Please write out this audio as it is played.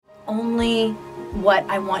only what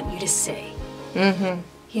I want you to see.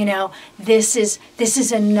 You know, this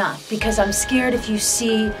is enough, because I'm scared if you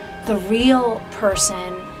see the real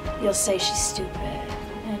person, you'll say she's stupid,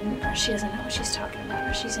 or she doesn't know what she's talking about,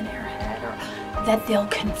 or she's an airhead, or that they'll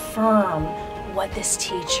confirm what this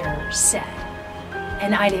teacher said.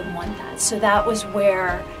 And I didn't want that. So that was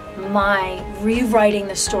where my rewriting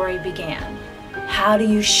the story began. How do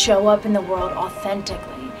you show up in the world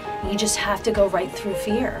authentically? You just have to go right through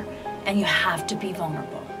fear, and you have to be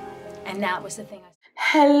vulnerable. And that was the thing.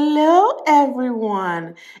 Hello,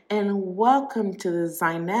 everyone, and welcome to the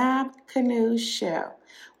Zainab Canoe Show,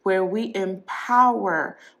 where we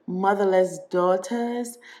empower motherless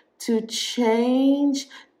daughters to change,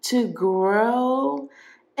 to grow,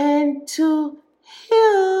 and to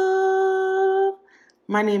heal.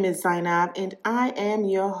 My name is Zainab, and I am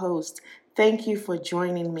your host. Thank you for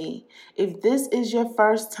joining me. If this is your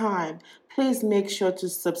first time, please make sure to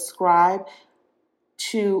subscribe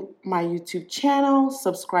to my YouTube channel,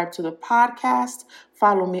 subscribe to the podcast,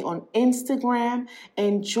 follow me on Instagram,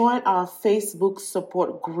 and join our Facebook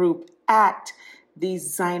support group at the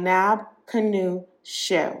Zainab Canoe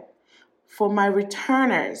Show. For my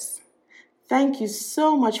returners, thank you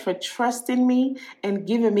so much for trusting me and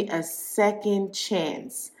giving me a second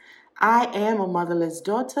chance. I am a motherless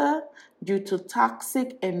daughter due to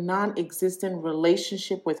toxic and non-existent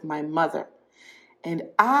relationship with my mother. And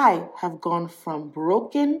I have gone from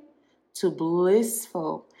broken to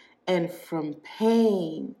blissful, and from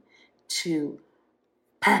pain to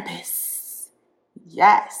purpose.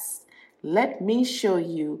 Yes, let me show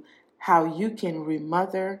you how you can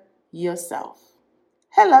remother yourself.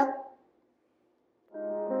 Hello.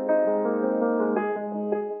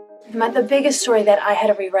 The biggest story that I had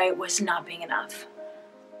to rewrite was not being enough.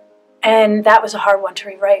 And that was a hard one to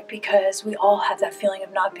rewrite, because we all have that feeling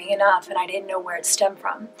of not being enough, and I didn't know where it stemmed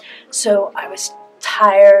from. So I was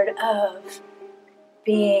tired of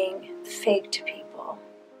being fake to people,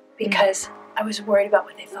 because I was worried about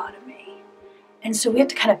what they thought of me. And so we have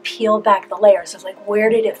to kind of peel back the layers of, like, where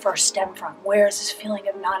did it first stem from? Where is this feeling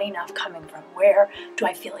of not enough coming from? Where do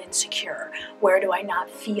I feel insecure? Where do I not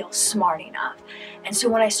feel smart enough? And so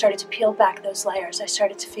when I started to peel back those layers, I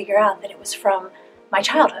started to figure out that it was from my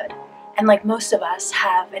childhood. And like most of us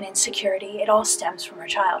have an insecurity, it all stems from our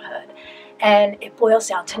childhood. And it boils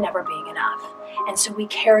down to never being enough. And so we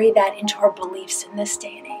carry that into our beliefs in this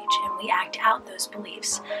day and age, and we act out those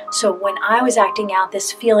beliefs. So when I was acting out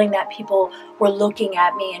this feeling that people were looking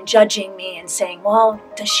at me and judging me and saying, well,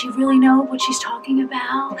 does she really know what she's talking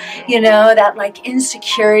about? You know, that like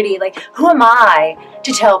insecurity, like, who am I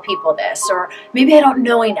to tell people this? Or maybe I don't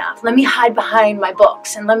know enough. Let me hide behind my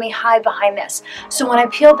books, and let me hide behind this. So when I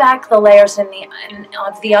peel back the layers of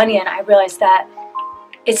the onion, I realized that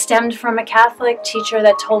it stemmed from a Catholic teacher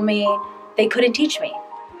that told me they couldn't teach me.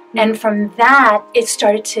 And from that, it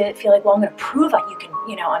started to feel like, well, I'm going to prove that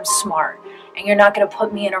I'm smart. And you're not going to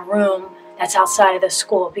put me in a room that's outside of the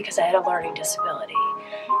school because I had a learning disability.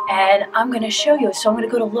 And I'm going to show you. So I'm going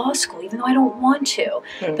to go to law school, even though I don't want to.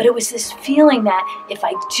 But it was this feeling that if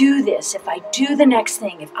I do this, if I do the next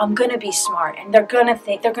thing, if I'm going to be smart, and they're going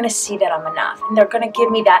to see that I'm enough. And they're going to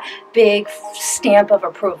give me that big stamp of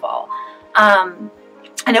approval.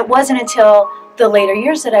 And it wasn't until the later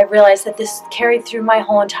years that I realized that this carried through my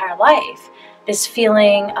whole entire life. This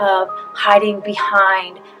feeling of hiding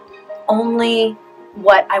behind only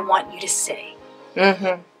what I want you to see.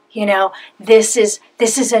 You know, this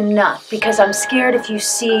is enough, because I'm scared if you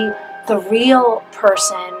see the real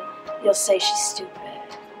person, you'll say she's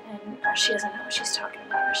stupid, or she doesn't know what she's talking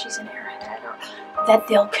about, or she's an airhead, or that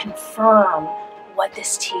they'll confirm what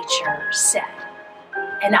this teacher said.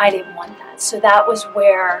 And I didn't want that. So that was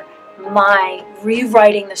where my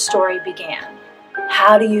rewriting the story began.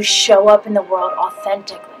 How do you show up in the world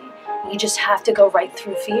authentically? You just have to go right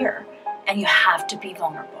through fear, and you have to be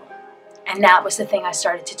vulnerable. And that was the thing I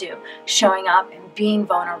started to do, showing up and being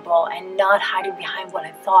vulnerable and not hiding behind what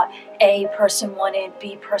I thought A person wanted,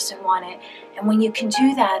 B person wanted. And when you can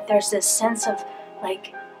do that, there's this sense of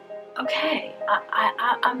like, okay,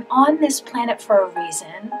 I'm on this planet for a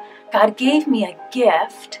reason. God gave me a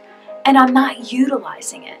gift, and I'm not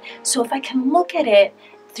utilizing it. So if I can look at it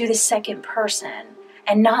through the second person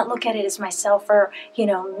and not look at it as myself, or,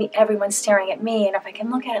 everyone's staring at me, and if I can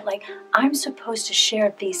look at it like I'm supposed to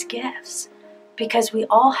share these gifts because we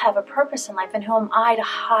all have a purpose in life, and who am I to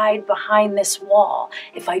hide behind this wall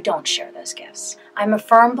if I don't share those gifts? I'm a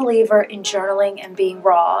firm believer in journaling and being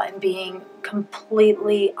raw and being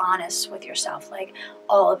completely honest with yourself, like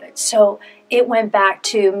all of it. So it went back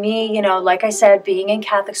to me, you know, like I said, being in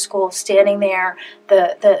Catholic school, standing there,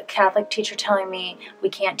 the Catholic teacher telling me, we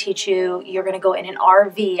can't teach you, you're going to go in an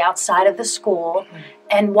RV outside of the school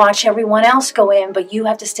and watch everyone else go in, but you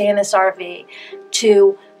have to stay in this RV,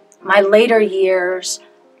 to my later years,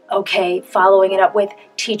 okay, following it up with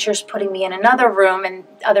teachers putting me in another room and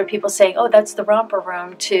other people saying, oh, that's the romper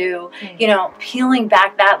room, to, you know, peeling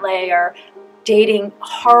back that layer, dating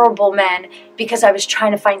horrible men because I was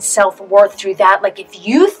trying to find self-worth through that. Like, if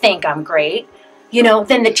you think I'm great, you know,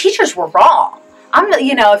 then the teachers were wrong. I'm not,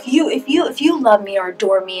 you know, if you love me or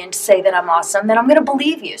adore me and say that I'm awesome, then I'm going to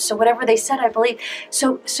believe you. So whatever they said, I believe.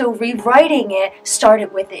 So rewriting it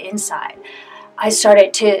started with the inside. I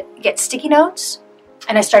started to get sticky notes,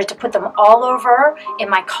 and I started to put them all over in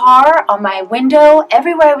my car, on my window,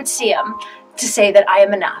 everywhere I would see them, to say that I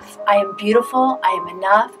am enough. I am beautiful, I am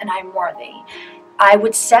enough, and I am worthy. I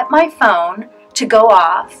would set my phone to go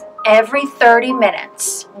off every 30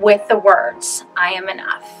 minutes with the words, I am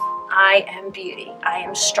enough, I am beauty, I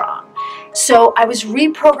am strong. So I was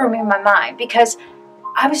reprogramming my mind because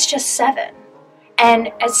I was just 7. And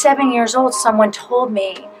at 7 years old, someone told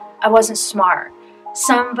me I wasn't smart.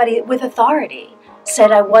 Somebody with authority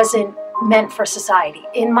said I wasn't meant for society,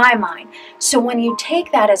 in my mind. So when you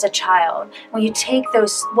take that as a child, when you take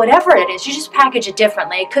those, whatever it is, you just package it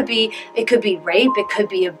differently. It could be rape, it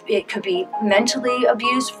could be mentally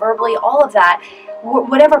abused, verbally, all of that.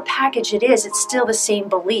 Whatever package it is, it's still the same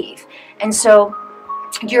belief. And so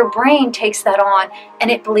your brain takes that on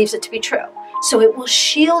and it believes it to be true. So it will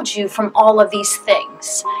shield you from all of these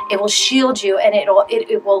things. It will shield you, and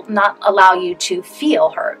it will not allow you to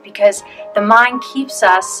feel hurt, because the mind keeps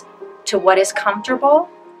us to what is comfortable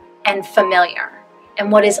and familiar.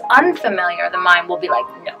 And what is unfamiliar, the mind will be like,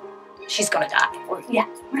 no, she's going to die. Or, yeah,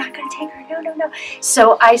 we're not going to take her. No.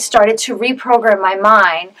 So I started to reprogram my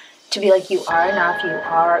mind to be like, you are enough, you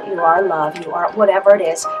are love, you are whatever it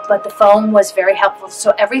is. But the phone was very helpful.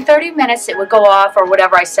 So every 30 minutes it would go off, or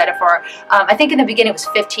whatever I set it for. I think in the beginning it was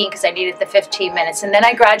 15 because I needed the 15 minutes. And then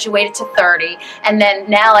I graduated to 30. And then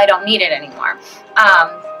now I don't need it anymore.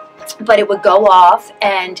 But it would go off,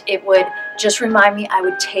 and it would just remind me. I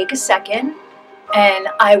would take a second and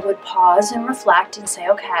I would pause and reflect and say,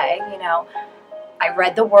 okay, you know, I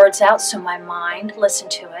read the words out so my mind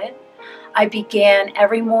listened to it. I began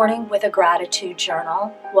every morning with a gratitude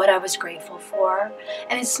journal, what I was grateful for.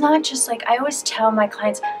 And it's not just like, I always tell my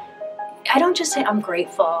clients, I don't just say I'm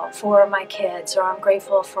grateful for my kids, or I'm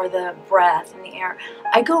grateful for the breath and the air.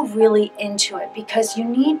 I go really into it, because you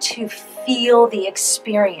need to feel the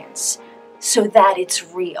experience so that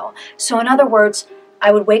it's real. So in other words,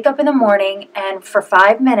 I would wake up in the morning, and for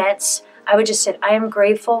 5 minutes, I would just say, I am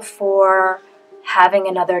grateful for having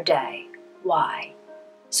another day. Why?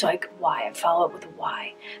 So I follow it with a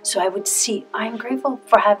why. So I would see, I'm grateful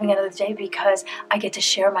for having another day because I get to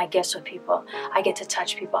share my gifts with people. I get to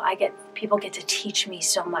touch people. People get to teach me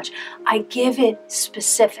so much. I give it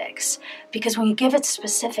specifics, because when you give it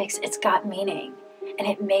specifics, it's got meaning, and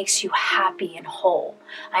it makes you happy and whole.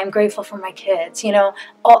 I'm grateful for my kids, you know.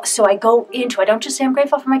 So I go into, I don't just say I'm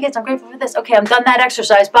grateful for my kids, I'm grateful for this. Okay, I'm done that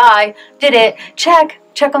exercise, bye, did it, check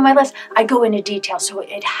on my list. I go into detail so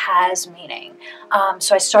it has meaning.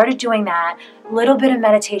 So I started doing that, a little bit of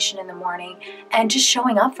meditation in the morning, and just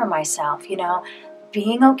showing up for myself, you know,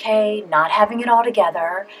 being okay, not having it all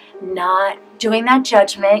together, not doing that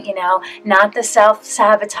judgment, you know, not the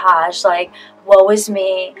self-sabotage, like, woe is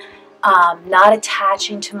me, not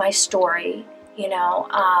attaching to my story. You know,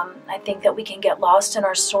 I think that we can get lost in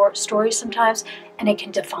our story sometimes, and it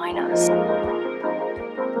can define us.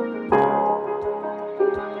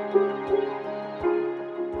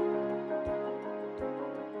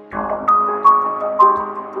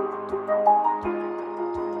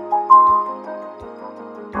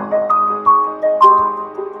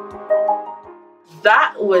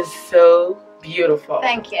 That was so beautiful.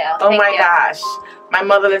 Thank you. Oh my gosh. My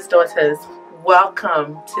motherless daughters,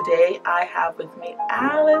 welcome. Today I have with me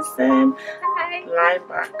Alyson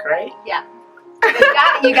Leinbach, right? Yeah.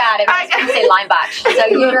 You got it. I was going to say Leinbach. So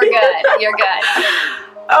you're good. You're good.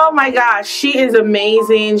 Oh my gosh. She is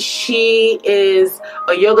amazing. She is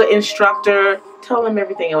a yoga instructor. Tell them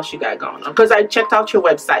everything else you got going on, because I checked out your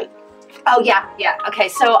website. Oh, yeah. Okay,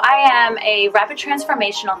 so I am a rapid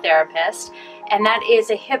transformational therapist, and that is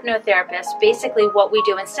a hypnotherapist. Basically what we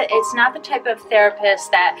do, instead, it's not the type of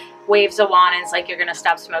therapist that waves a wand and it's like, you're going to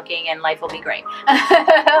stop smoking and life will be great.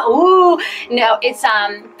 Ooh, no, it's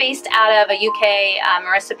based out of a UK,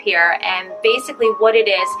 Marissa Peer, and basically what it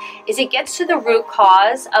is it gets to the root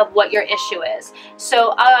cause of what your issue is.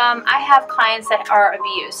 So I have clients that are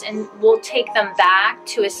abused, and we'll take them back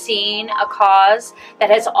to a scene, a cause that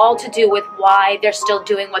has all to do with why they're still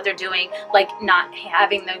doing what they're doing, like not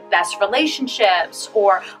having the best relationships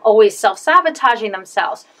or always self-sabotaging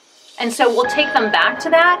themselves. And so we'll take them back to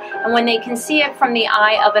that, and when they can see it from the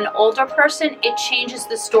eye of an older person, it changes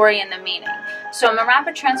the story and the meaning. So I'm a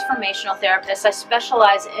rapid transformational therapist. I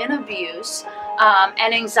specialize in abuse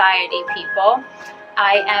and anxiety people.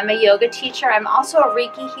 I am a yoga teacher. I'm also a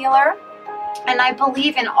Reiki healer, and I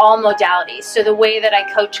believe in all modalities. So the way that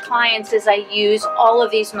I coach clients is I use all of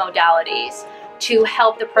these modalities to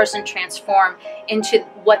help the person transform into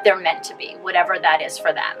what they're meant to be, whatever that is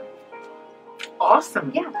for them.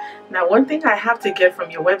 Awesome. Yeah. Now, one thing I have to get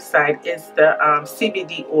from your website is the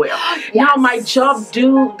CBD oil. Yes. Now, my job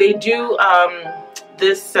they do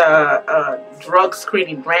this drug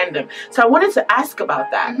screening random. So I wanted to ask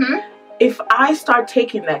about that. Mm-hmm. If I start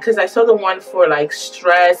taking that, because I saw the one for like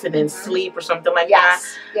stress and then sleep or something like that.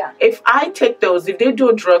 Yeah. If I take those, if they do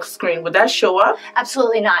a drug screen, would that show up?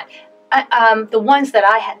 Absolutely not. The one that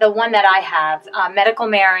I have, Medical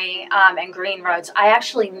Mary and Green Roads, I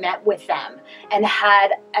actually met with them and had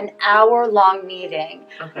an hour-long meeting.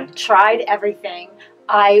 Okay. Tried everything.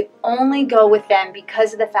 I only go with them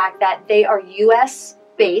because of the fact that they are U.S.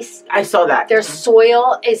 based. I saw that. Their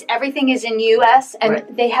soil everything is in U.S. and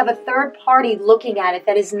Right. They have a third party looking at it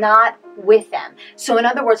that is not with them. So in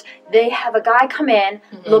other words, they have a guy come in,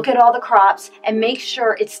 look at all the crops, and make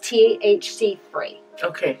sure it's THC free.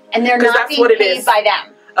 Okay. And they're not being paid by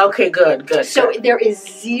them. Okay, good. So there is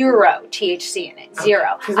zero THC in it.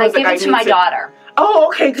 Zero. Okay. I give it to my daughter. Oh,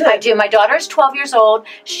 okay, good. I do. My daughter is 12 years old.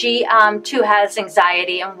 She too has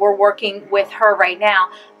anxiety, and we're working with her right now.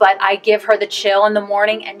 But I give her the chill in the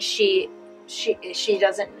morning, and she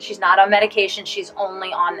doesn't. She's not on medication. She's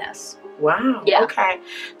only on this. Wow. Yeah. Okay.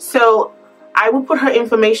 So I will put her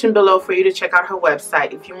information below for you to check out her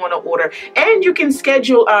website if you want to order, and you can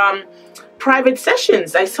schedule private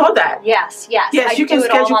sessions. I saw that. Yes. Yes, you can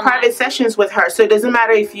schedule private sessions with her. So it doesn't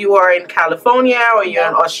matter if you are in California or you're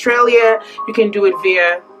in Australia. You can do it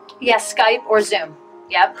via... Yes, Skype or Zoom.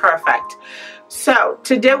 Yep. Perfect. So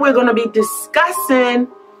today we're going to be discussing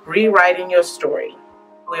rewriting your story.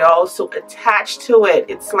 We're also attached to it.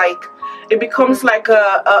 It's like, it becomes like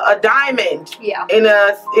a diamond. Yeah. In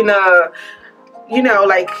a you know,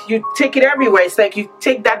 like you take it everywhere. It's like you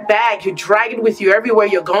take that bag, you drag it with you everywhere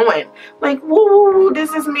you're going. Like, woo,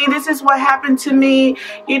 this is me. This is what happened to me.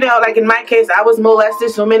 You know, like in my case, I was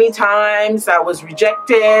molested so many times. I was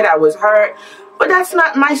rejected. I was hurt. But that's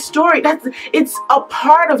not my story. It's a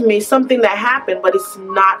part of me, something that happened, but it's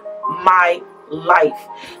not my life.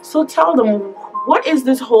 So tell them, what is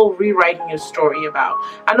this whole rewriting your story about?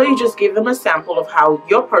 I know you just gave them a sample of how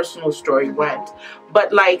your personal story went,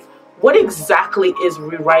 but like, what exactly is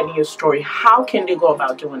rewriting your story? How can they go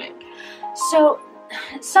about doing it? So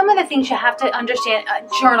some of the things you have to understand,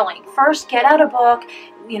 journaling. First, get out a book,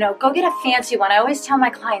 go get a fancy one. I always tell my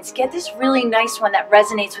clients, get this really nice one that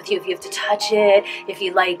resonates with you. If you have to touch it, if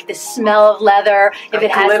you like the smell of leather, if it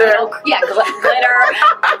has glitter,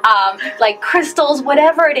 like crystals,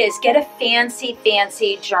 whatever it is, get a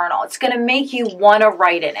fancy journal. It's going to make you want to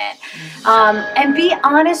write in it. And be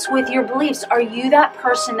honest with your beliefs. Are you that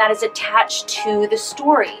person that is attached to the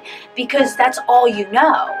story? Because that's all you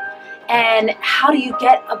know. And how do you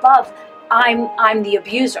get above? I'm the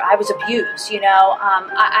abuser. I was abused, Get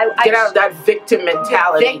out of that victim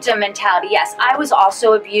mentality. Victim mentality, yes. I was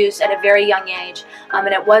also abused at a very young age. And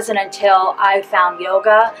it wasn't until I found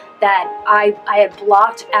yoga that I had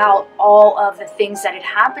blocked out all of the things that had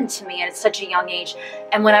happened to me at such a young age.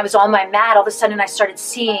 And when I was on my mat, all of a sudden I started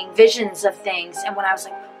seeing visions of things. And when I was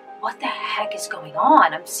like, what the heck is going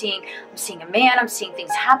on? I'm seeing a man, I'm seeing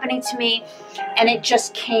things happening to me. And it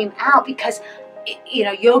just came out because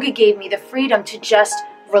yoga gave me the freedom to just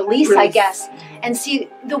release, I guess. And see,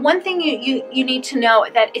 the one thing you need to know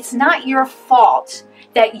that it's not your fault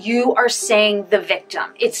that you are saying the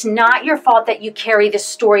victim. It's not your fault that you carry this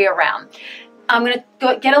story around. I'm going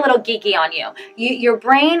to get a little geeky on you. Your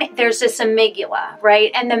brain, there's this amygdala,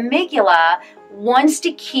 right? And the amygdala wants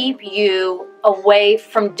to keep you away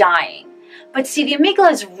from dying. But see, the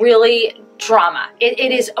amygdala is really drama.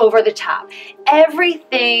 It is over the top.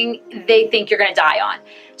 Everything they think you're going to die on.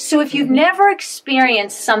 So if you've never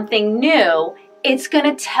experienced something new, it's going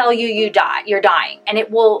to tell you you're dying, and it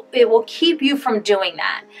will keep you from doing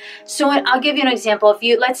that. So I'll give you an example. If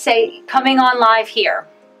you, let's say, coming on live here,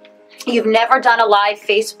 you've never done a live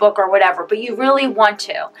Facebook or whatever, but you really want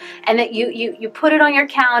to, and that you put it on your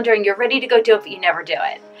calendar and you're ready to go do it, but you never do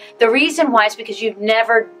it. The reason why is because you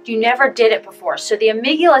never did it before. So the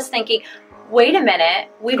amygdala is thinking, wait a minute,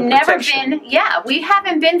 we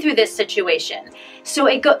haven't been through this situation. So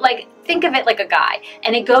think of it like a guide,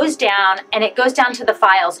 and it goes down to the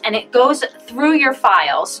files, and it goes through your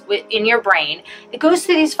files in your brain. It goes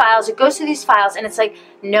through these files, and it's like,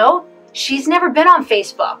 no, she's never been on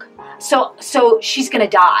Facebook. So she's going to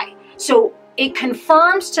die. So it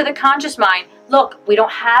confirms to the conscious mind, look, we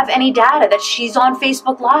don't have any data that she's on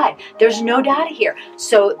Facebook Live. There's no data here.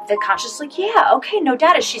 So the conscious is like, yeah, okay, no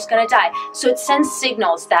data, she's going to die. So it sends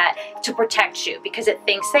signals that to protect you, because it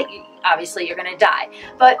thinks that obviously you're going to die,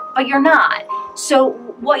 but you're not. So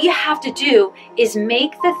what you have to do is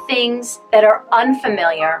make the things that are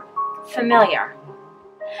unfamiliar familiar.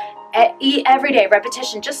 Every day,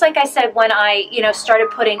 repetition. Just like I said, when I, started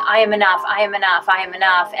putting I am enough,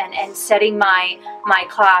 and setting my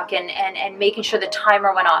clock and making sure the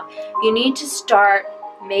timer went off. You need to start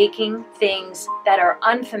making things that are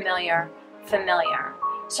unfamiliar familiar.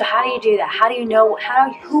 So how do you do that? How do you know?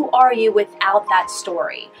 Who are you without that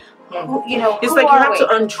story? It's like you have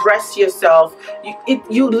to undress yourself.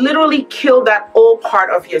 You literally kill that old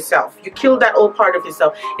part of yourself. You kill that old part of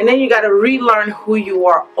yourself, and then you got to relearn who you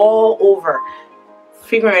are all over.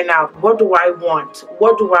 Figuring out, what do I want?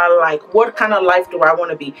 What do I like? What kind of life do I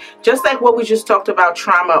want to be? Just like what we just talked about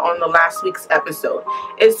trauma on the last week's episode,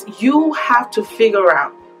 is you have to figure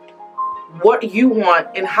out what you want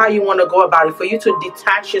and how you want to go about it for you to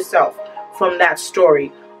detach yourself from that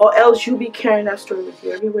story. Or else you'll be carrying that story with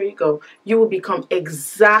you everywhere you go. You will become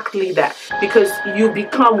exactly that, because you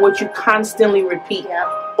become what you constantly repeat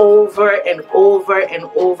over and over and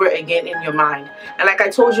over again in your mind. And like I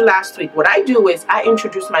told you last week, what I do is I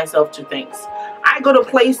introduce myself to things. I go to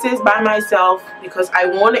places by myself because I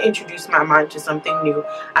want to introduce my mind to something new.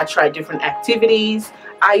 I try different activities.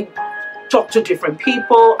 I talk to different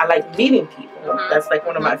people. I like meeting people. That's like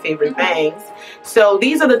one of my favorite things. So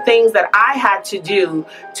these are the things that I had to do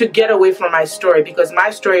to get away from my story, because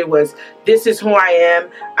my story was, this is who I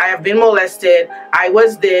am. I have been molested. I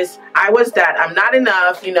was this. I was that. I'm not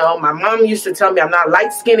enough. My mom used to tell me I'm not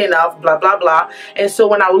light-skinned enough, blah, blah, blah. And so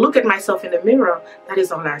when I would look at myself in the mirror, that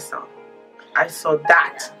is all I saw. I saw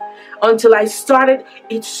that. Until I started,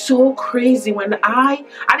 it's so crazy. When I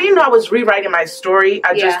didn't know I was rewriting my story.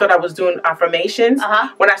 I just thought I was doing affirmations.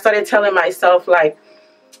 When I started telling myself, like,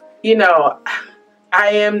 I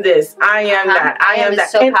am this, I am that, I am that.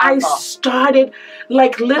 So and powerful. I started,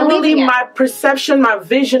 like, literally my perception, my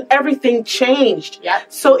vision, everything changed.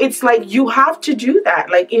 So it's like, you have to do that.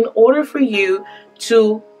 Like, in order for you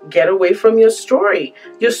to get away from your story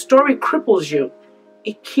cripples you.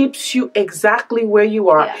 It keeps you exactly where you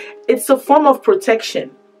are. It's a form of protection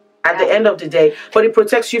at the end of the day, but it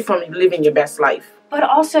protects you from living your best life. But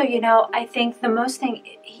also, I think the most thing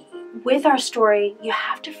with our story, you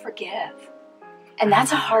have to forgive. And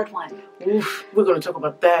that's a hard one. Oof, we're going to talk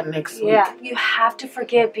about that next week. Yeah, you have to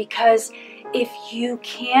forgive, because if you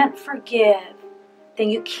can't forgive, then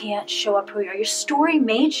you can't show up who you are. Your story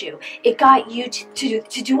made you. It got you to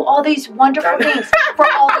do all these wonderful things for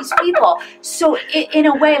all these people. So in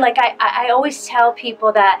a way, like I always tell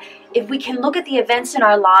people that if we can look at the events in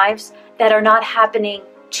our lives that are not happening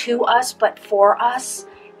to us but for us,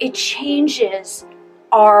 it changes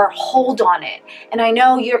our hold on it. And I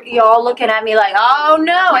know you're all looking at me like, oh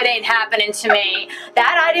no, it ain't happening to me.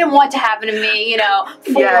 That I didn't want to happen to me,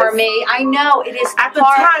 for me. I know it is at the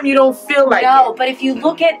time you don't feel like it. But if you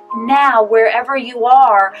look at now, wherever you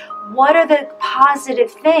are, what are the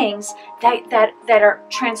positive things that are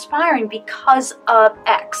transpiring because of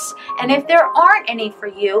X? And if there aren't any for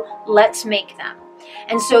you, let's make them.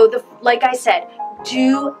 And so like I said,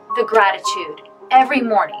 do the gratitude every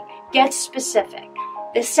morning. Get specific.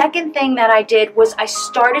 The second thing that I did was I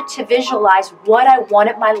started to visualize what I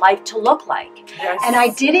wanted my life to look like. And I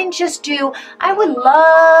didn't just do, I would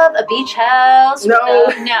love a beach house. No.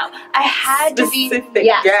 I had specific, to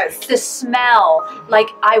be, the smell. Like,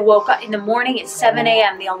 I woke up in the morning at 7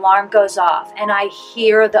 a.m., the alarm goes off, and I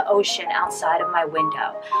hear the ocean outside of my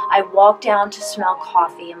window. I walk down to smell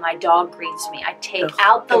coffee, and my dog greets me. I take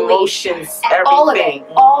out the emotions, leash, all of it,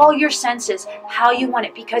 all your senses, how you want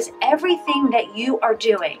it, because everything that you are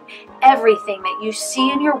doing, everything that you see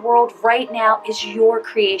in your world right now is your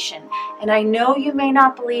creation. And I know you may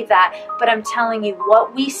not believe that, but I'm telling you,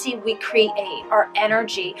 what we see, we create. Our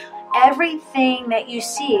energy, everything that you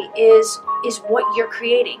see is what you're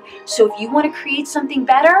creating. So if you want to create something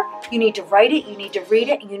better, you need to write it, you need to read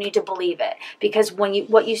it, and you need to believe it. Because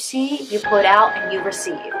what you see, you put out and you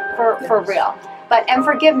receive for real. And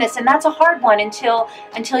forgiveness, and that's a hard one until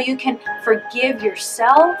you can forgive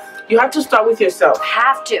yourself. You have to start with yourself.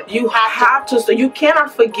 You have to. So you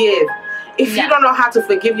cannot forgive if you don't know how to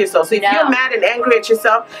forgive yourself. So if you're mad and angry at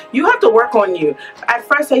yourself, you have to work on you. At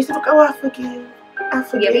first, I used to go, I forgive. Yeah,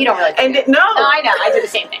 but you don't really forgive. No, I know. I did the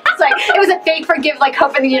same thing. It's like, it was a fake forgive, like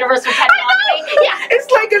hoping the universe would catch on me. Yeah. It's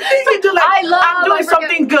like a thing you do, like, I'm doing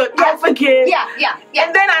something good. I forgive. Yeah.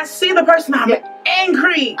 And then I see the person, I'm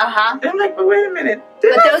angry. And I'm like, but wait a minute.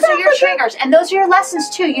 But those are your triggers, and those are your lessons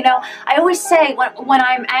too. You know, I always say when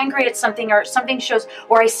I'm angry at something or something shows,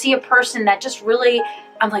 or I see a person that just really,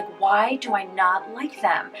 I'm like, why do I not like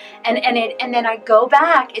them? And then I go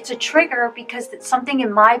back. It's a trigger because it's something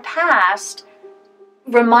in my past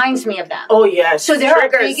reminds me of them. Oh yes. So they're our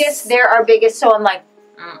biggest. So I'm like,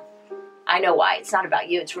 I know why. It's not about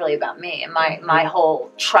you. It's really about me and my whole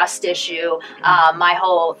trust issue, my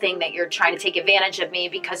whole thing that you're trying to take advantage of me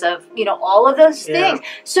because of, all of those things.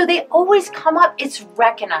 So they always come up. It's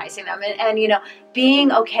recognizing them and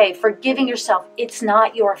being okay, forgiving yourself. It's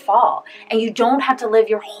not your fault. And you don't have to live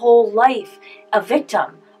your whole life a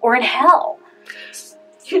victim or in hell.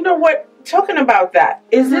 You know what? Talking about that,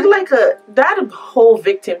 is it like that whole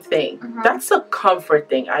victim thing? That's a comfort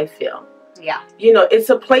thing, I feel. Yeah. It's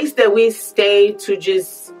a place that we stay to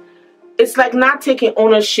just, it's like not taking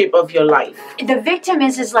ownership of your life. The victim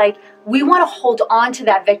is like, we want to hold on to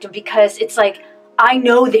that victim because it's like, I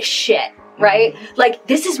know this shit, right? Like,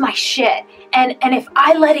 this is my shit. And if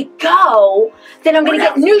I let it go, then I'm going to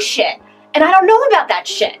get new shit. And I don't know about that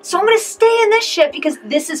shit. So I'm going to stay in this shit because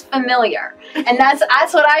this is familiar. And that's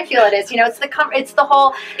what I feel it is.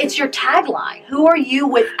 It's your tagline. Who are you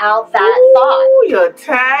without that thought? Your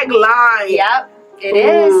tagline. Yep, it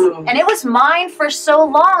is. And it was mine for so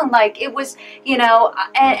long. Like it was,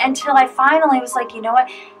 until I finally was like, you know what?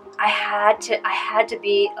 I had to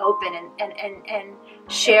be open and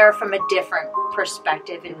share from a different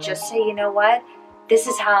perspective and just say, you know what? This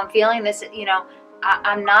is how I'm feeling. This,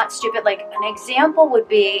 I'm not stupid. Like an example would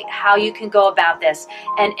be how you can go about this,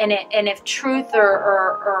 and if truth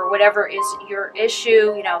or whatever is your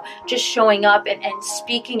issue, just showing up and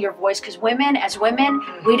speaking your voice. Because as women,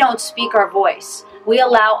 we don't speak our voice. We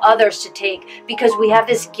allow others to take because we have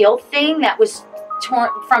this guilt thing that was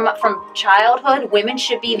torn from childhood. Women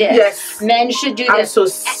should be this. Yes. Men should do this. I'm so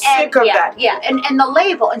sick of that. Yeah, and the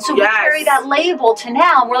label. And so we carry that label to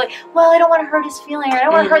now. And we're like, well, I don't want to hurt his feelings. Or I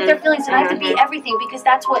don't want to hurt their feelings. And I have to be everything because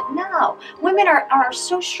that's what, no. Women are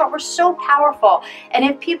so strong. We're so powerful. And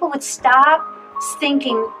if people would stop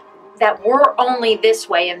thinking that we're only this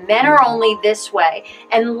way and men are only this way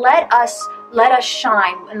and let us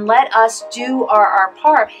shine and let us do our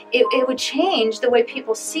part, it would change the way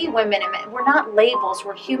people see women and men. We're not labels.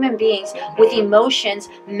 We're human beings with emotions,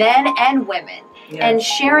 men and women. And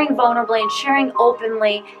sharing vulnerably and sharing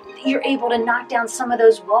openly, you're able to knock down some of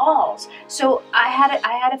those walls. So I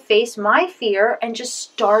had to face my fear and just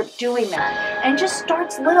start doing that. And it just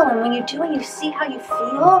starts little. And when you do and you see how you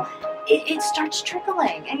feel, it starts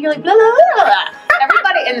trickling. And you're like, blah, blah, blah, blah.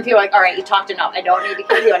 Everybody, and the people are like, all right, you talked enough. I don't need to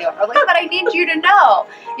kill you anymore. I'm like, but I need you to know.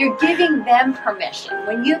 You're giving them permission.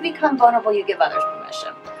 When you become vulnerable, you give others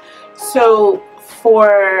permission. So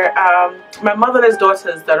for my motherless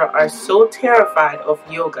daughters that are so terrified of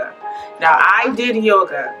yoga. Now, I did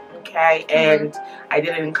yoga, okay, and I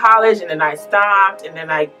did it in college, and then I stopped, and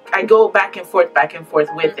then I go back and forth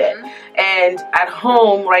with it. And at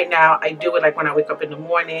home right now, I do it like when I wake up in the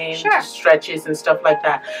morning, stretches and stuff like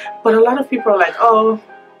that. But a lot of people are like, oh,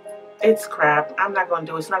 it's crap. I'm not going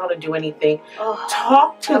to do it. It's not going to do anything.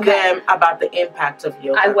 Talk to them about the impact of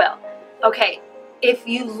yoga. I will. Okay. If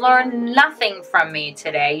you learn nothing from me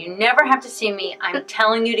today, you never have to see me. I'm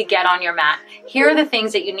telling you to get on your mat. Here are the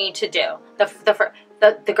things that you need to do.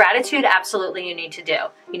 The gratitude, absolutely you need to do.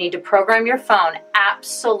 You need to program your phone,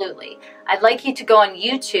 absolutely. I'd like you to go on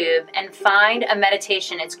YouTube and find a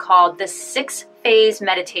meditation. It's called the 6-phase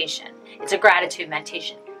meditation. It's a gratitude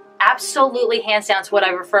meditation. Absolutely, hands down, it's what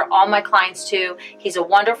I refer all my clients to. He's a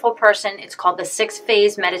wonderful person. It's called the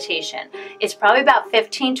 6-phase meditation. It's probably about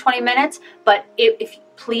 15, 20 minutes, but if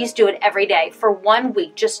please do it every day for 1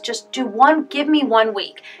 week. Just do one, give me 1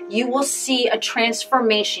 week. You will see a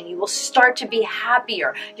transformation. You will start to be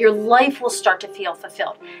happier. Your life will start to feel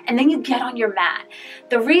fulfilled. And then you get on your mat.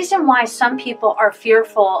 The reason why some people are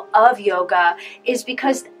fearful of yoga is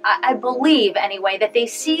because I believe anyway that they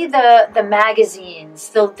see the magazines,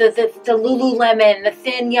 the Lululemon, the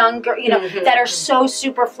thin young girl, that are so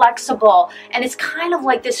super flexible, and it's kind of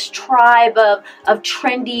like this tribe of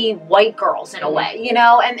trendy white girls in a way,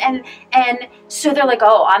 and so they're like,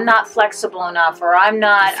 oh, I'm not flexible enough, or I'm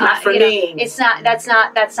not. It's not for me. It's not. That's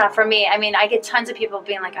not for me. I mean, I get tons of people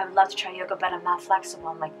being like, I would love to try yoga, but I'm not flexible.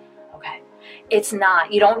 I'm like, okay. It's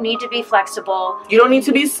not. You don't need to be flexible. You don't need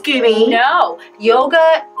to be skinny. No.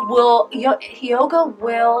 Yoga will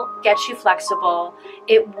get you flexible.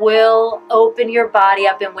 It will open your body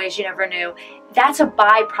up in ways you never knew. That's a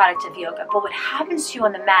byproduct of yoga. But what happens to you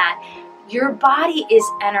on the mat, your body is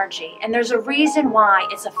energy. And there's a reason why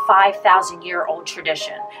it's a 5,000-year-old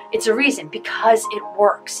tradition. It's a reason, because it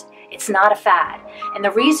works. It's not a fad. And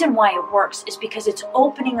the reason why it works is because it's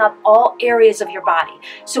opening up all areas of your body.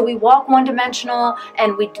 So we walk one-dimensional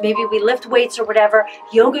and maybe we lift weights or whatever.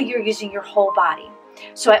 Yoga, you're using your whole body.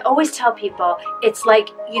 So I always tell people, it's like,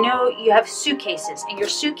 you have suitcases, and your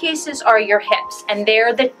suitcases are your hips, and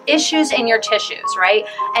they're the issues in your tissues, right?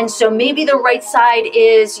 And so maybe the right side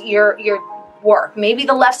is your work. Maybe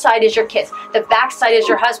the left side is your kids. The back side is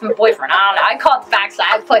your husband, boyfriend. I don't know. I call it the back side.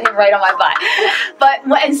 I put him right on my butt.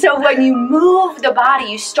 And so when you move the body,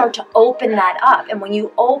 you start to open that up. And when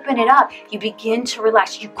you open it up, you begin to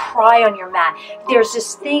relax. You cry on your mat. There's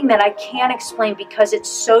this thing that I can't explain because it's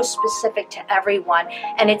so specific to everyone,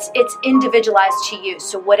 and it's individualized to you.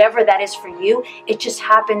 So whatever that is for you, it just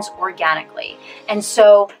happens organically. And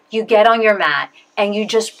so you get on your mat and you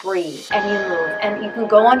just breathe and you move. And you can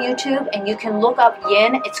go on YouTube and you can look up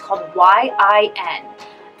yin. It's called YIN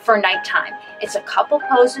for nighttime. It's a couple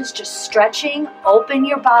poses, just stretching, open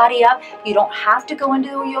your body up. You don't have to go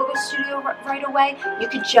into a yoga studio right away. You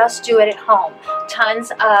could just do it at home.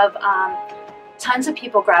 Tons of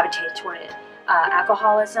people gravitate toward it.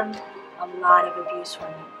 Alcoholism, a lot of abuse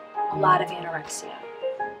women, a lot of anorexia,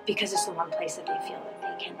 because it's the one place that they feel that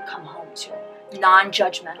they can come home to.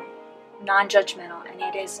 Non-judgmental, and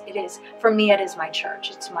it is for me, it is my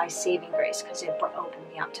church. It's my saving grace because it opened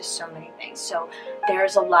me up to so many things. So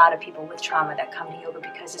there's a lot of people with trauma that come to yoga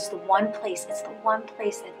because it's the one place that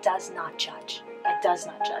does not judge. It does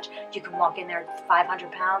not judge. You can walk in there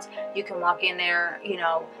 500 pounds. You can walk in there,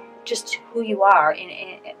 just who you are,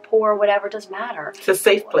 in poor, whatever, doesn't matter. It's a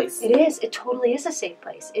safe place. It is. It totally is a safe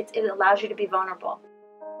place. It allows you to be vulnerable.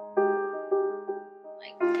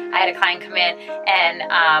 I had a client come in, and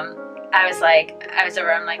I was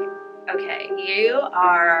over, I'm like, okay, you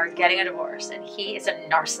are getting a divorce, and he is a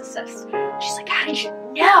narcissist. She's like, how did you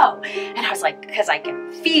know? And I was like, because I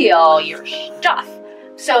can feel your stuff.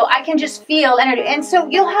 So I can just feel energy. And so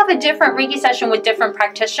you'll have a different Reiki session with different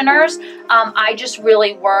practitioners. I just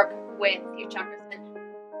really work with your chakras.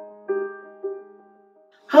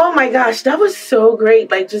 Oh my gosh, that was so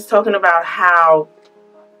great. Like, just talking about how,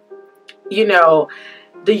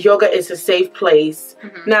 the yoga is a safe place.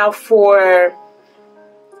 Mm-hmm. Now, for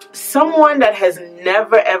someone that has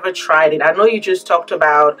never ever tried it, I know you just talked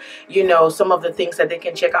about, some of the things that they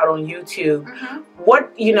can check out on YouTube. Mm-hmm.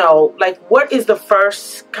 What is the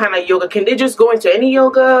first kind of yoga? Can they just go into any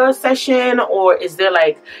yoga session, or is there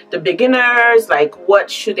like the beginners? Like,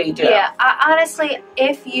 what should they do? Yeah, honestly,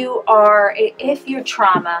 if you're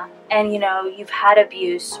trauma and you've had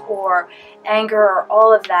abuse or anger or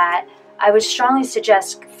all of that, I would strongly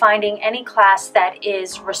suggest finding any class that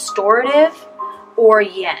is restorative or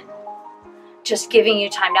yin. Just giving you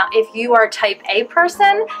time. Now, if you are type A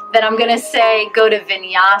person, then I'm going to say go to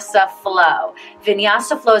Vinyasa Flow.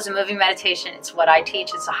 Vinyasa Flow is a moving meditation. It's what I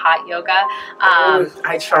teach. It's a hot yoga.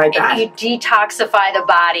 I tried that. You detoxify the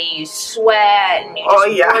body. You sweat and you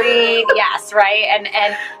just breathe. Yes, right?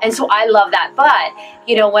 And so I love that. But,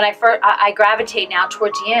 when I gravitate now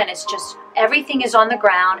towards yin, it's just everything is on the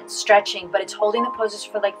ground, it's stretching, but it's holding the poses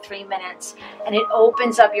for like 3 minutes, and it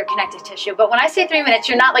opens up your connective tissue. But when I say 3 minutes,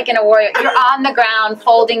 you're not like in a warrior. You're on the ground,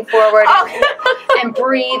 folding forward and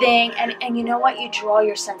breathing. And you know what? You draw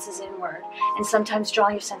your senses inward. And sometimes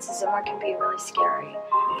drawing your senses inward can be really scary.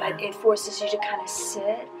 But it forces you to kind of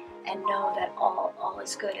sit and know that all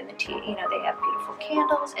is good. And they have beautiful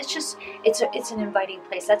candles. It's an inviting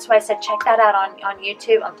place. That's why I said check that out on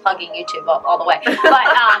YouTube. I'm plugging YouTube all the way. But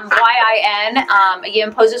YIN,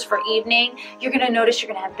 yin poses for evening. You're going to notice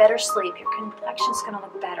you're going to have better sleep. Your complexion's going to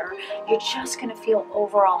look better. You're just going to feel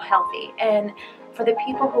overall healthy. And for the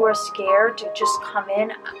people who are scared to just come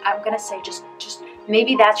in, I'm going to say just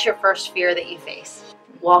maybe that's your first fear that you face.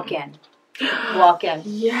 Walk in. Walk in.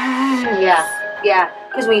 Yes. Yeah.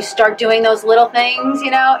 Because when you start doing those little things,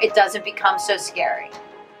 it doesn't become so scary.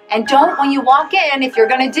 And don't, when you walk in, if you're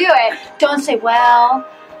going to do it, don't say, well,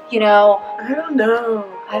 I don't know.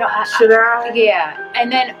 Should I? Yeah.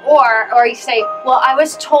 And then, or you say, well, I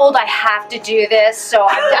was told I have to do this, so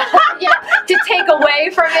I'm to take away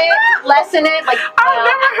from it, lessen it. Like, I've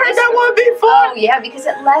never heard that one before. Oh, yeah, because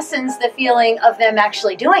it lessens the feeling of them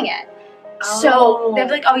actually doing it. So they're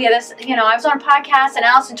like, oh yeah, this, I was on a podcast and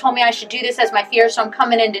Alyson told me I should do this as my fear, so I'm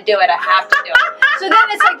coming in to do it. I have to do it. So then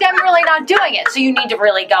it's like them really not doing it. So you need to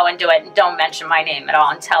really go and do it, and don't mention my name at all,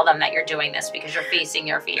 and tell them that you're doing this because you're facing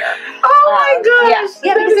your fear. Oh my gosh.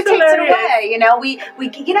 Yeah, because it takes it away. We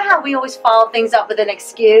you know how we always follow things up with an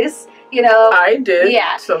excuse. I do.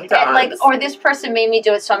 Yeah. Sometimes. And or this person made me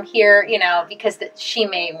do it, so I'm here, because she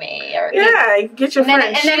made me. Or get your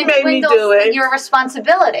friend. She made me do it. Your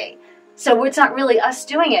responsibility. So it's not really us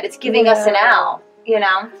doing it. It's giving us an out,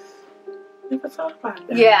 Never thought about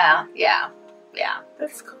that. Yeah.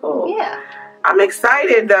 That's cool. Yeah. I'm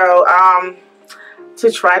excited, though,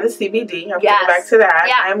 to try the CBD. I have to go back to that.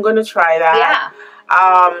 Yeah. I'm going to try that.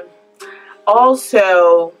 Yeah.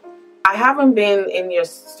 Also, I haven't been in your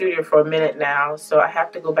studio for a minute now, so I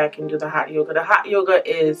have to go back and do the hot yoga. The hot yoga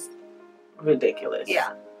is ridiculous.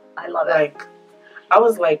 Yeah. I love it. I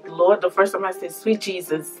was like, Lord, the first time I said, sweet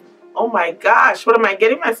Jesus, oh my gosh, what am I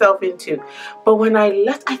getting myself into? But when I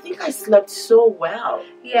left, I think I slept so well.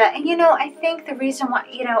 Yeah, and I think the reason why,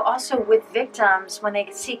 also with victims, when they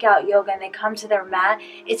seek out yoga and they come to their mat,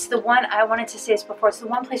 it's the one, I wanted to say this before, it's the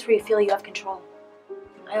one place where you feel you have control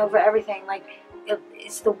over everything. Like,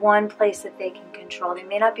 it's the one place that they can control. They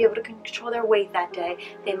may not be able to control their weight that day.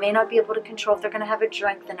 They may not be able to control if they're going to have a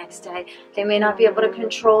drink the next day. They may not be able to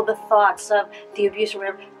control the thoughts of the abuse or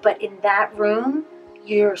whatever. But in that room,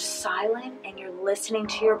 you're silent and you're listening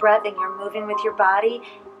to your breath and you're moving with your body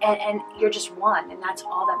and you're just one, and that's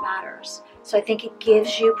all that matters. So I think it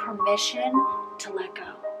gives you permission to let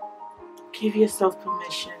go. Give yourself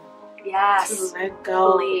permission. Yes. To let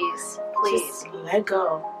go. Please. Just let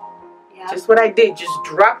go. Yep. Just what I did. Just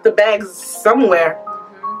drop the bags somewhere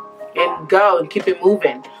and go and keep it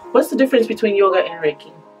moving. What's the difference between yoga and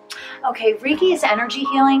Reiki? Okay, Reiki is energy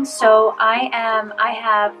healing, so I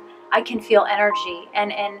can feel energy,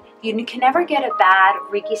 and you can never get a bad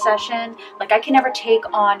Reiki session. Like, I can never take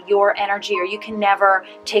on your energy, or you can never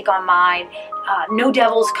take on mine. No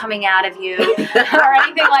devils coming out of you or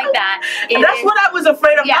anything like that. That's what I was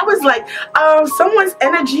afraid of. Yeah. I was like, someone's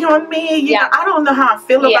energy on me. I don't know how I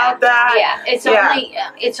feel about that. Yeah,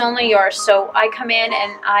 it's only yours. So I come in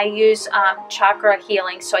and I use chakra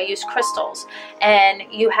healing. So I use crystals, and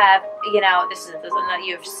you have, you have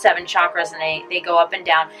 7 chakras, and they go up and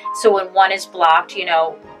down. So when one is blocked,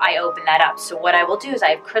 I open that up. So what I will do is I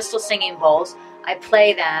have crystal singing bowls. I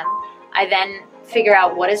play them. I then figure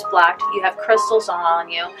out what is blocked. You have crystals on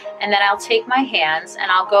you, and then I'll take my hands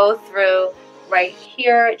and I'll go through right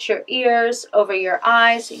here at your ears, over your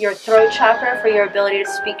eyes, your throat chakra for your ability to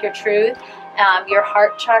speak your truth. Your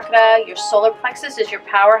heart chakra, your solar plexus is your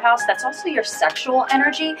powerhouse. That's also your sexual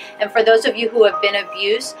energy. And for those of you who have been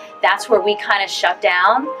abused, that's where we kind of shut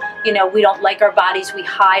down. We don't like our bodies. We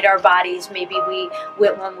hide our bodies. Maybe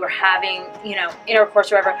when we're having,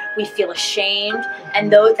 intercourse or whatever, we feel ashamed.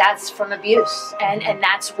 And that's from abuse. And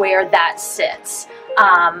that's where that sits.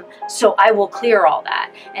 So I will clear all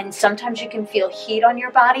that. And sometimes you can feel heat on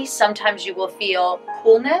your body. Sometimes you will feel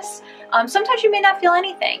coolness. Sometimes you may not feel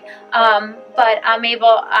anything. But I'm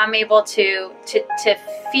able to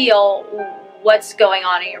feel what's going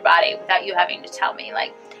on in your body without you having to tell me.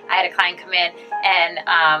 Like, I had a client come in, and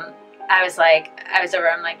I was over,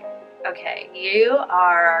 I'm like, okay, you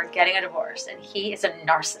are getting a divorce, and he is a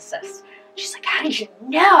narcissist. She's like, how did you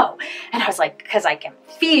know? And I was like, because I can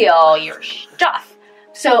feel your stuff.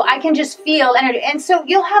 So I can just feel energy. And so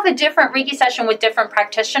you'll have a different Reiki session with different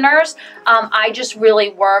practitioners. I just really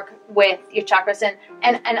work with your chakras, and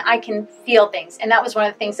I can feel things. And that was one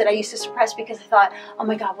of the things that I used to suppress, because I thought, oh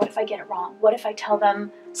my God, what if I get it wrong? What if I tell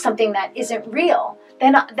them something that isn't real?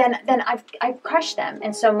 Then I've crushed them.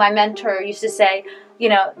 And so my mentor used to say,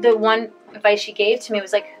 the one advice she gave to me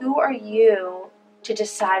was like, who are you to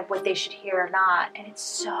decide what they should hear or not? And it's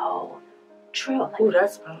so true. Like, ooh,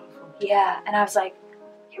 that's powerful. Yeah. And I was like,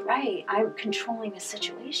 you're right. I'm controlling the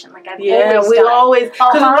situation. Like I've Yeah, always we done. always,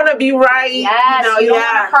 because we want to be right. Yes, you don't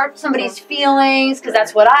yeah. want to hurt somebody's feelings, because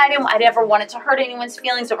that's what I do. I never wanted to hurt anyone's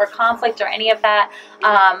feelings over conflict or any of that.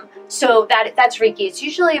 So that's Reiki. It's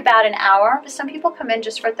usually about an hour, but some people come in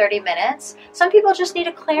just for 30 minutes. Some people just need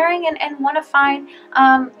a clearing and want to find,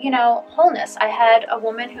 wholeness. I had a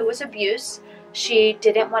woman who was abused. She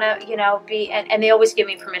didn't want to, be, and they always give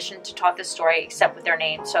me permission to talk this story except with their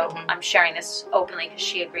name. So I'm sharing this openly because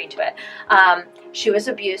she agreed to it. She was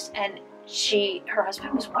abused, and her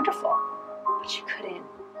husband was wonderful, but she couldn't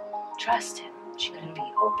trust him. She couldn't be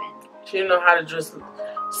open. She didn't know how to just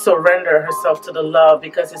surrender herself to the love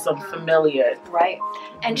because it's unfamiliar. Right.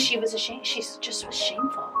 And she was ashamed. She just was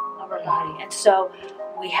shameful of her body. And so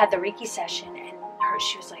we had the Reiki session, and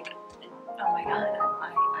she was like, oh my God,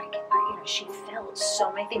 she felt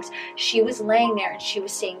so many things. She was laying there and she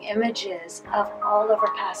was seeing images of all of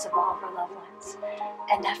her past, of all of her loved ones.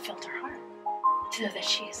 And that filled her heart to know that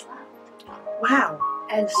she is loved. Wow.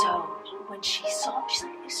 And so when she saw, she's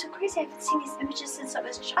like, it's so crazy. I haven't seen these images since I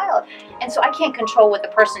was a child. And so I can't control what the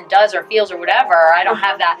person does or feels or whatever. I don't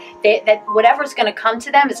have that. That whatever's going to come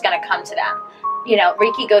to them is going to come to them.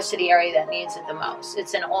 Reiki goes to the area that needs it the most.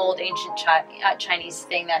 It's an old, ancient Chinese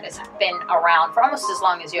thing that has been around for almost as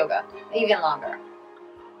long as yoga, even longer.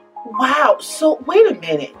 Wow. So, wait a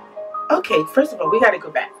minute. Okay, first of all, we got to go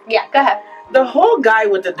back. Yeah, go ahead. The whole guy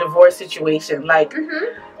with the divorce situation, like,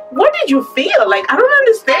 what did you feel? Like, I don't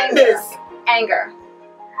understand this. Anger.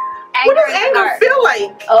 What does anger feel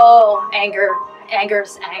like? Oh, anger.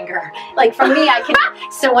 Anger's anger. Like, for me,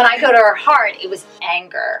 so when I go to her heart, it was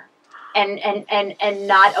anger. And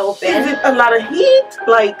not open. Is it a lot of heat?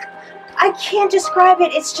 Like, I can't describe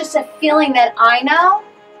it. It's just a feeling that I know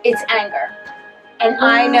it's anger, and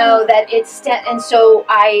I know that it's and so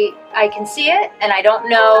I can see it, and I don't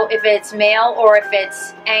know if it's male or if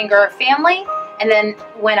it's anger or family. And then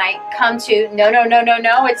when I come to no,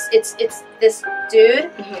 it's this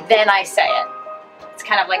dude, then I say it. It's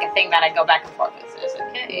kind of like a thing that I go back and forth with. It's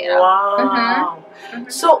okay, Wow.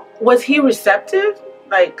 So was he receptive?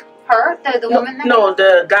 Like. Her? The woman? No,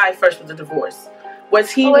 the guy first with the divorce. Was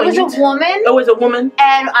he? Oh, it was a woman? It was a woman?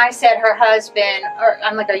 And I said her husband,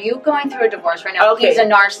 I'm like, are you going through a divorce right now? Okay. He's a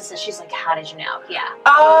narcissist. She's like, how did you know? Yeah.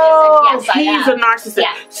 Oh, yes, he's a narcissist.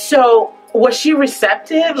 Yeah. So, was she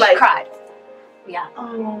receptive? She cried. Yeah.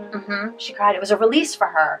 Oh. She cried. It was a release for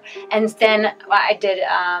her. And then I did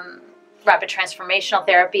rapid transformational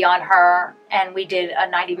therapy on her, and we did a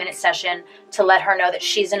 90-minute session to let her know that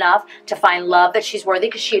she's enough, to find love, that she's worthy,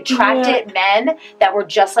 because she attracted men that were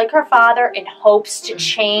just like her father in hopes to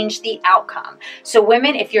change the outcome. So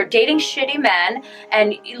women, if you're dating shitty men,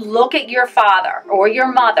 and you look at your father or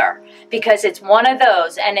your mother, because it's one of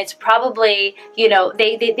those, and it's probably,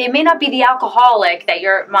 they may not be the alcoholic that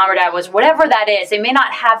your mom or dad was, whatever that is. They may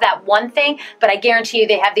not have that one thing, but I guarantee you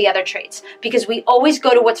they have the other traits, because we always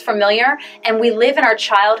go to what's familiar, and we live in our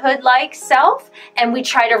childhood-like self, and we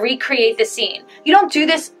try to recreate the scene. You don't do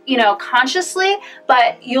this, consciously,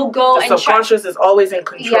 but you'll go the subconscious is always in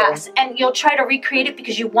control. Yes, and you'll try to recreate it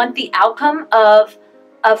because you want the outcome of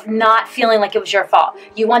not feeling like it was your fault.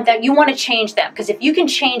 You want to change them, because if you can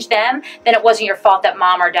change them, then it wasn't your fault that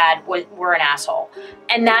mom or dad were an asshole.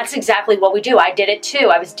 And that's exactly what we do. I did it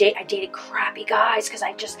too. I dated crappy guys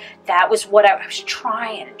because that was what I was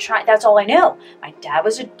trying. That's all I knew. My dad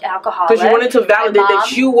was an alcoholic. Because you wanted to validate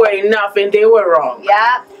that you were enough and they were wrong.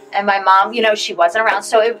 Yeah. And my mom, she wasn't around.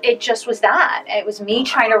 So it just was that. It was me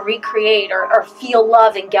trying to recreate or feel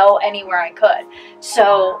love and go anywhere I could.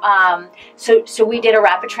 So we did a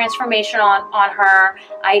rapid transformation on her.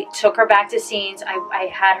 I took her back to scenes.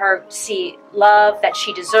 I had her see love that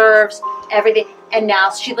she deserves, everything. And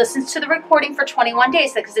now she listens to the recording for 21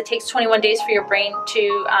 days, because it takes 21 days for your brain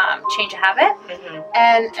to change a habit.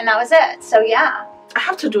 And that was it. So, yeah. I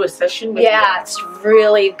have to do a session with you. Yeah, it's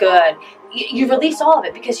really good. You release all of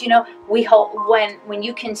it, because we hope when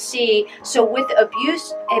you can see. So with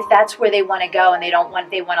abuse, if that's where they want to go and they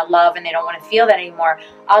want to love and they don't want to feel that anymore,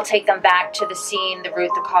 I'll take them back to the scene, the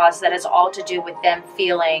root, the cause that has all to do with them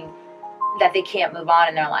feeling that they can't move on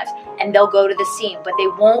in their lives, and they'll go to the scene, but they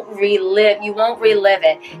won't relive. You won't relive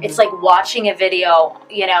it. It's like watching a video,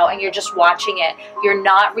 and you're just watching it. You're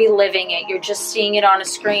not reliving it. You're just seeing it on a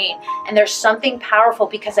screen. And there's something powerful,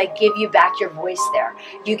 because I give you back your voice there.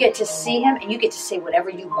 You get to see him, and you get to say whatever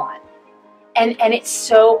you want. And it's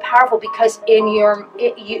so powerful because you're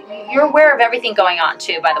aware of everything going on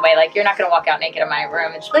too. By the way, like you're not going to walk out naked in my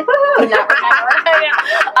room and just be like, woo, not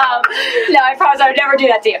no, I promise I would never do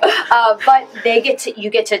that to you. But you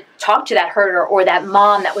get to talk to that herder or that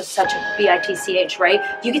mom that was such a bitch, right?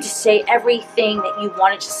 You get to say everything that you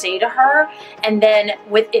wanted to say to her, and then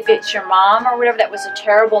if it's your mom or whatever that was a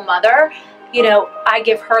terrible mother, I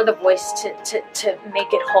give her the voice to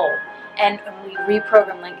make it whole. And we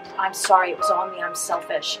reprogram, like, I'm sorry, it was all me, I'm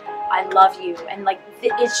selfish, I love you. And like,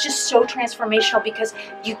 it's just so transformational because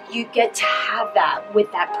you get to have that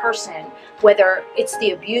with that person, whether it's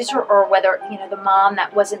the abuser or whether, the mom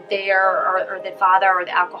that wasn't there or the father or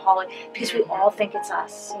the alcoholic, because we all think it's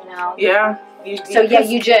us, Yeah. You do.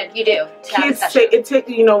 Kids say,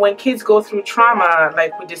 when kids go through trauma,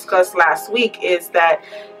 like we discussed last week, is that,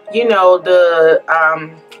 the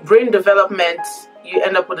brain development, you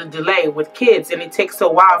end up with a delay with kids, and it takes a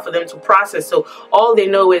while for them to process. So all they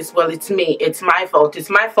know is, well, it's me. It's my fault. It's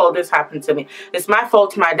my fault this happened to me. It's my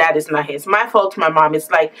fault my dad is not here. It's my fault my mom.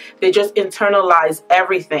 It's like they just internalize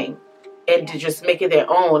everything and to just make it their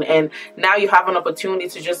own. And now you have an opportunity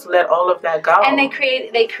to just let all of that go. And they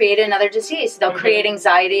create another disease. They'll create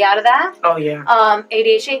anxiety out of that. Oh yeah.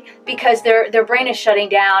 ADHD, because their brain is shutting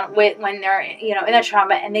down when they're in that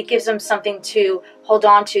trauma, and it gives them something to hold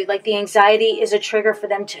on to. Like the anxiety is a trigger for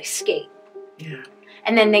them to escape. Yeah.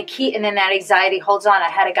 And then that anxiety holds on. I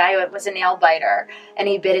had a guy who was a nail biter, and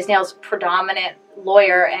he bit his nails, predominant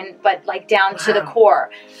lawyer, but like down to the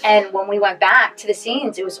core. And when we went back to the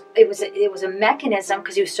scenes, it was a mechanism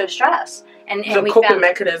because he was so stressed. And it's a coping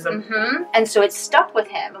mechanism. Mm-hmm. And so it stuck with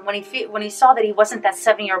him. And when he saw that he wasn't that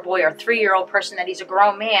 7-year-old boy or 3-year-old person, that he's a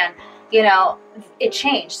grown man, it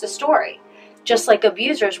changed the story. Just like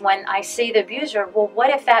abusers, when I say the abuser, well, what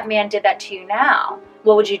if that man did that to you now?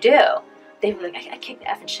 What would you do? They were like, I kicked the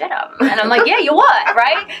effing shit out of him. And I'm like, yeah, you would,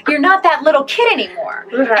 right? You're not that little kid anymore.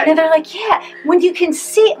 Right. And then they're like, yeah, when you can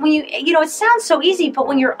see, when it sounds so easy, but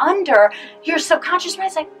when you're under, your subconscious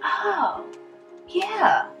mind's like, oh,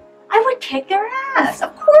 yeah, I would kick their ass.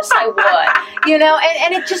 Of course I would.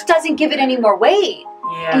 And it just doesn't give it any more weight.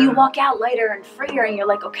 Yeah. And you walk out lighter and freer, and you're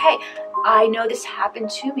like, okay, I know this happened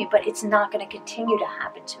to me, but it's not going to continue to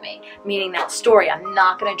happen to me. Meaning that story, I'm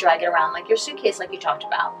not going to drag it around like your suitcase, like you talked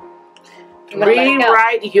about.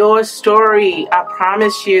 Rewrite your story. I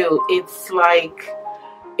promise you, it's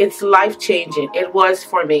life-changing. It was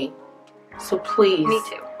for me. So please, me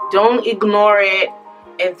too. Don't ignore it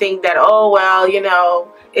and think that, oh, well, it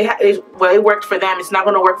worked for them. It's not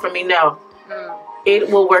going to work for me. No. It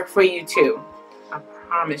will work for you too. I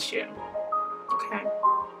promise you. Okay.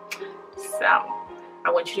 So,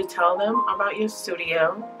 I want you to tell them about your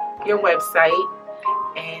studio, your website,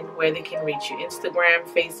 and where they can reach you. Instagram,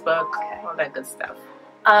 Facebook, all that good stuff.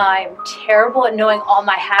 I'm terrible at knowing all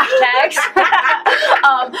my hashtags.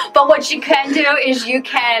 But what you can do is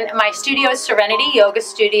my studio is Serenity Yoga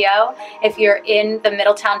Studio. If you're in the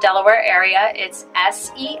Middletown, Delaware area, it's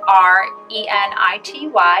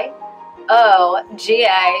SERENITYOGA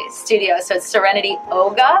Studio. So it's Serenity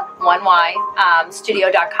Oga, 1Y,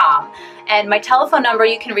 studio.com. And my telephone number,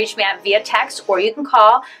 you can reach me at via text, or you can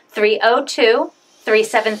call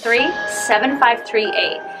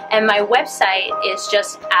 302-373-7538. And my website is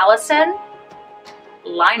just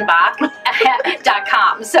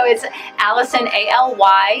AlysonLeinbach.com. So it's Alyson,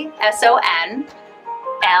 ALYSON,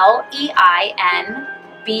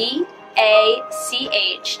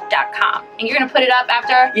 LEINBACH.com. And you're going to put it up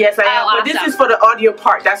after? Yes, I am. But this is for the audio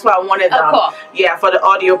part. That's why I wanted cool. Yeah, for the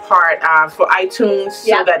audio part, for iTunes,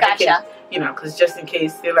 so that they can, because just in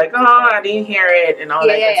case they're like, oh, I didn't hear it, and all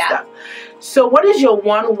that good stuff. So what is your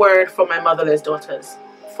one word for my motherless daughters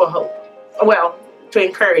for hope? Well, to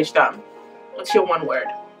encourage them. What's your one word?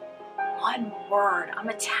 One word? I'm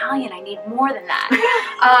Italian. I need more than that.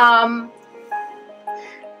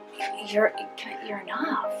 You're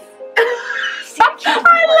enough.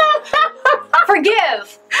 I love that.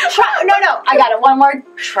 Forgive. No, I got it. One word.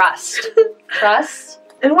 Trust. Trust.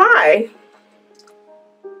 And why?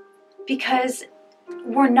 Because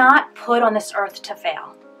we're not put on this earth to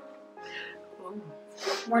fail.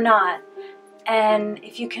 We're not. And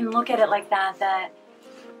if you can look at it like that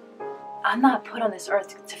I'm not put on this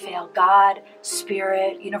earth to fail. God,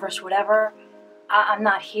 spirit, universe, whatever, I'm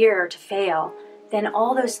not here to fail. Then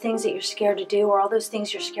all those things that you're scared to do, or all those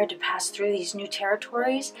things you're scared to pass through, these new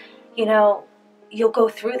territories, you'll go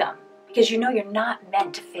through them. Because you're not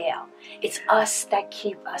meant to fail. It's us that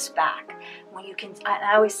keep us back. When you can,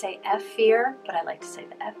 I always say F fear, but I like to say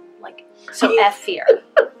the F, F fear.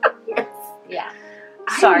 Yes. Yeah.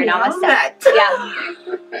 Sorry, not myself. Yeah.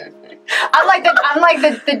 I'm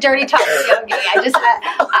like the dirty talk yogi.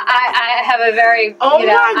 I have a very, Oh you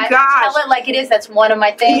know, my I gosh. tell it like it is. That's one of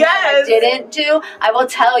my things that I didn't do. I will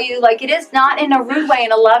tell you like it is, not in a rude way,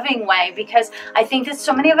 in a loving way, because I think that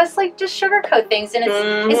so many of us like just sugarcoat things, and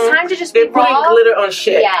it's time to just be They're raw. putting glitter on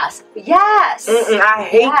shit. Yes.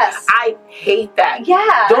 I hate that.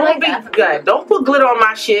 Yeah. Don't be good. Don't put glitter on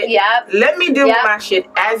my shit. Yep. Let me deal with my shit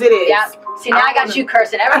as it is. Yep. See, now I got you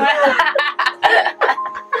cursing everyone.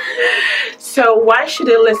 So why should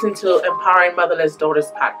they listen to Empowering Motherless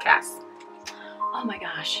Daughters podcast? Oh my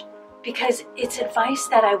gosh. Because it's advice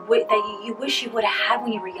that you wish you would have had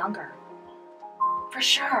when you were younger. For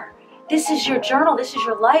sure. This is your journal. This is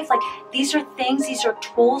your life. Like, these are things, these are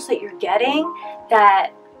tools that you're getting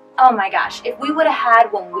that, oh my gosh, if we would have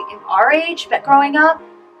had when we, in our age, but growing up,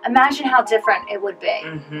 imagine how different it would be.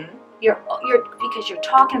 Mm-hmm. Because you're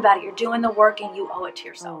talking about it, you're doing the work, and you owe it to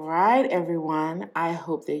yourself. All right, everyone. I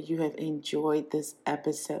hope that you have enjoyed this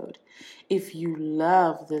episode. If you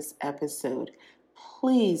love this episode,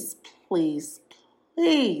 please, please,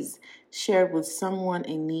 please share it with someone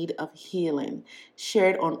in need of healing. Share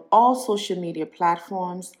it on all social media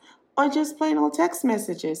platforms or just plain old text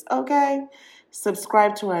messages, okay?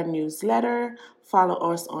 Subscribe to our newsletter.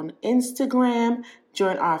 Follow us on Instagram.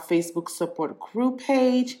 Join our Facebook support group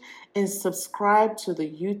page. And subscribe to the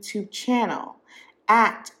YouTube channel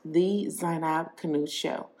at The Zainab Kanu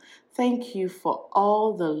Show. Thank you for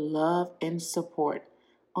all the love and support.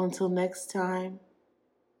 Until next time,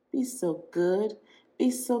 be so good,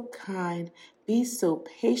 be so kind, be so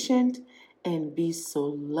patient, and be so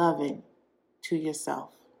loving to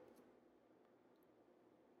yourself.